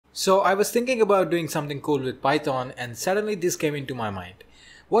So I was thinking about doing something cool with Python and suddenly this came into my mind.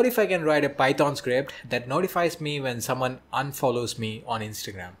 What if I can write a Python script that notifies me when someone unfollows me on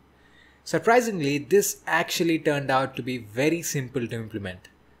Instagram? Surprisingly, this actually turned out to be very simple to implement.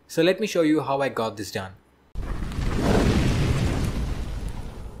 So let me show you how I got this done.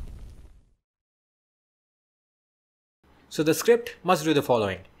 So the script must do the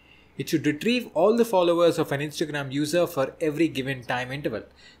following. It should retrieve all the followers of an Instagram user for every given time interval.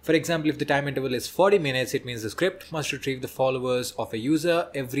 For example, if the time interval is 40 minutes, it means the script must retrieve the followers of a user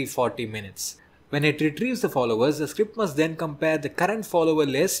every 40 minutes. When it retrieves the followers, the script must then compare the current follower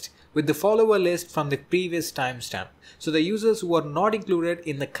list with the follower list from the previous timestamp. So the users who are not included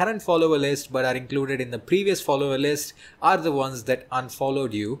in the current follower list but are included in the previous follower list are the ones that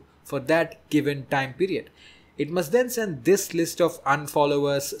unfollowed you for that given time period. It must then send this list of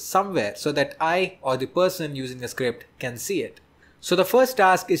unfollowers somewhere so that I or the person using the script can see it. So the first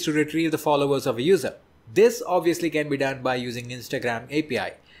task is to retrieve the followers of a user. This obviously can be done by using Instagram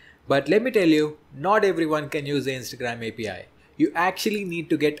API. But let me tell you, not everyone can use the Instagram API. You actually need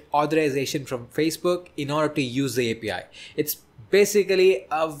to get authorization from Facebook in order to use the API. It's basically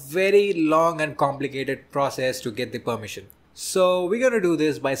a very long and complicated process to get the permission. So we're going to do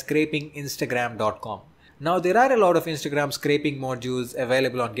this by scraping Instagram.com. Now there are a lot of Instagram scraping modules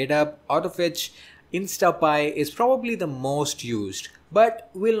available on GitHub, out of which InstaPy is probably the most used, but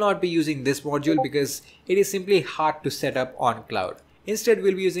we'll not be using this module because it is simply hard to set up on cloud. Instead,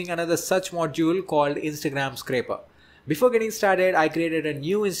 we'll be using another such module called Instagram Scraper. Before getting started, I created a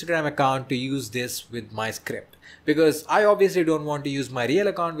new Instagram account to use this with my script because I obviously don't want to use my real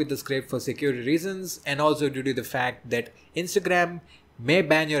account with the script for security reasons and also due to the fact that Instagram may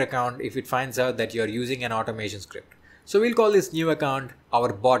ban your account if it finds out that you're using an automation script. So we'll call this new account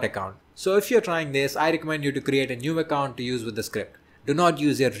our bot account. So if you're trying this, I recommend you to create a new account to use with the script. Do not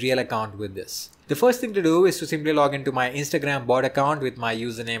use your real account with this. The first thing to do is to simply log into my Instagram bot account with my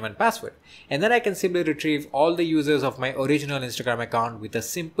username and password. And then I can simply retrieve all the users of my original Instagram account with a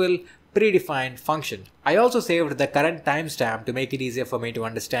simple predefined function. I also saved the current timestamp to make it easier for me to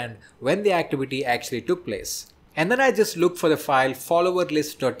understand when the activity actually took place. And then I just look for the file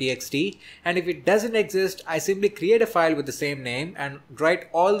followerlist.txt, and if it doesn't exist, I simply create a file with the same name and write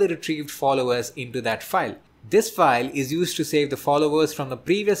all the retrieved followers into that file. This file is used to save the followers from the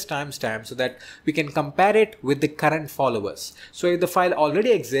previous timestamp so that we can compare it with the current followers. So if the file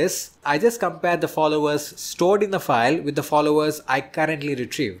already exists, I just compare the followers stored in the file with the followers I currently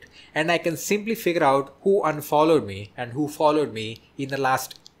retrieved. And I can simply figure out who unfollowed me and who followed me in the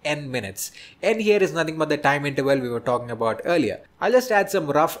last n minutes. N here is nothing but the time interval we were talking about earlier. I'll just add some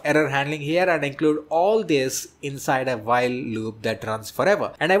rough error handling here and include all this inside a while loop that runs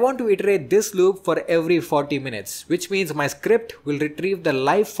forever. And I want to iterate this loop for every 40 minutes, which means my script will retrieve the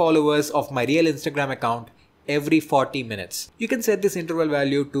live followers of my real Instagram account every 40 minutes. You can set this interval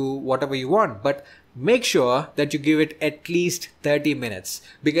value to whatever you want, but make sure that you give it at least 30 minutes.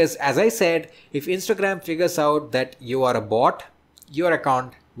 Because as I said, if Instagram figures out that you are a bot, your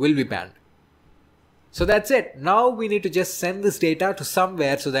account will be banned. So that's it. Now we need to just send this data to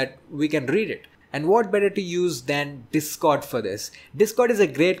somewhere so that we can read it. And what better to use than Discord for this? Discord is a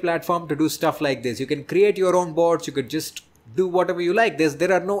great platform to do stuff like this. You can create your own bots. You could just do whatever you like.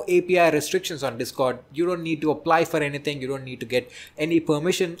 There are no API restrictions on Discord. You don't need to apply for anything. You don't need to get any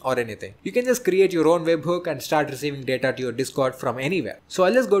permission or anything. You can just create your own webhook and start receiving data to your Discord from anywhere. So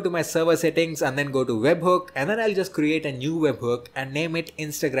I'll just go to my server settings and then go to webhook, and then I'll just create a new webhook and name it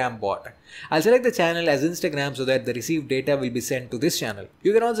Instagram bot. I'll select the channel as Instagram so that the received data will be sent to this channel.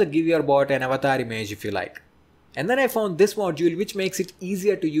 You can also give your bot an avatar image if you like. And then I found this module which makes it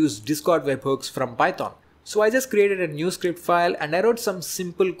easier to use Discord webhooks from Python. So I just created a new script file and I wrote some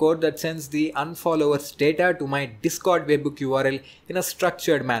simple code that sends the unfollowers data to my Discord webhook URL in a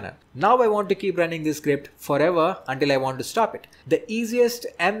structured manner. Now I want to keep running this script forever until I want to stop it. The easiest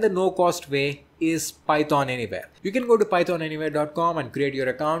and the no cost way is Python Anywhere. You can go to pythonanywhere.com and create your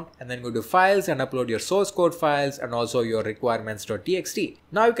account and then go to files and upload your source code files and also your requirements.txt.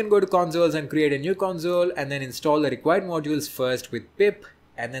 Now you can go to consoles and create a new console and then install the required modules first with pip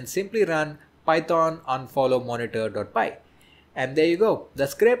and then simply run python unfollow monitor.py. And there you go. The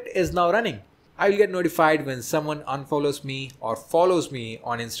script is now running. I will get notified when someone unfollows me or follows me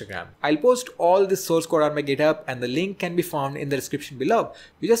on Instagram. I'll post all this source code on my GitHub and the link can be found in the description below.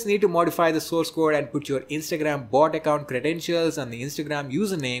 You just need to modify the source code and put your Instagram bot account credentials and the Instagram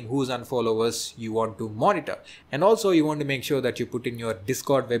username whose unfollowers you want to monitor. And also you want to make sure that you put in your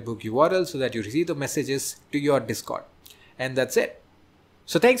Discord webhook URL so that you receive the messages to your Discord. And that's it.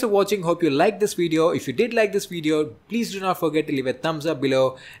 So thanks for watching. Hope you liked this video. If you did like this video, please do not forget to leave a thumbs up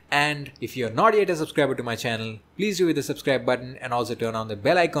below. And if you're not yet a subscriber to my channel, please do hit the subscribe button and also turn on the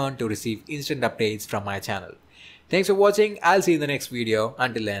bell icon to receive instant updates from my channel. Thanks for watching. I'll see you in the next video.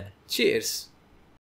 Until then, cheers.